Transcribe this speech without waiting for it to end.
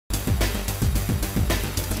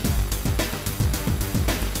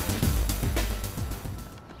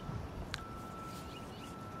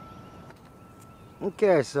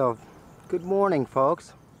Okay, so good morning,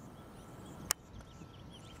 folks.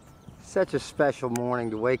 Such a special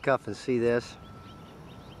morning to wake up and see this.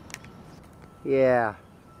 Yeah,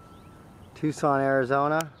 Tucson,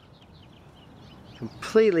 Arizona,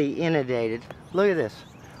 completely inundated. Look at this,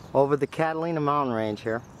 over the Catalina mountain range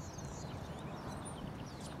here.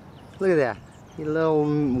 Look at that, a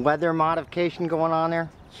little weather modification going on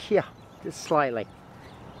there. Yeah, just slightly.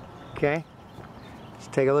 Okay, let's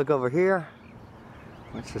take a look over here.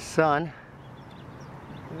 It's the sun,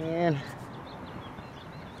 and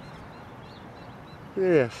look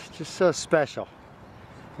at this, just so special.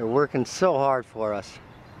 They're working so hard for us.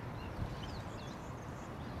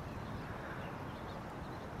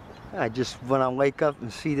 When I wake up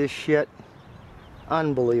and see this shit,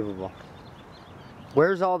 unbelievable.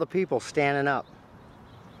 Where's all the people standing up?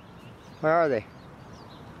 Where are they?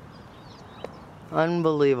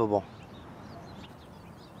 Unbelievable.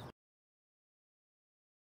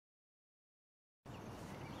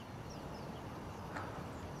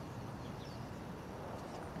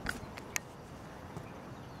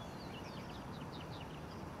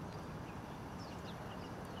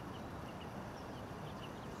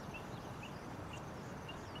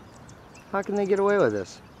 How can they get away with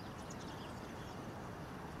this?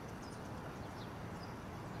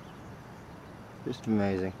 Just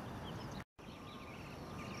amazing.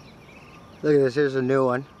 Look at this, here's a new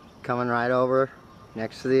one coming right over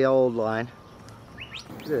next to the old line.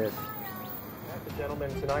 Look at this. The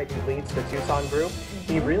gentleman tonight who leads the Tucson group,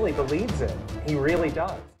 he really believes it. He really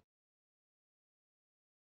does.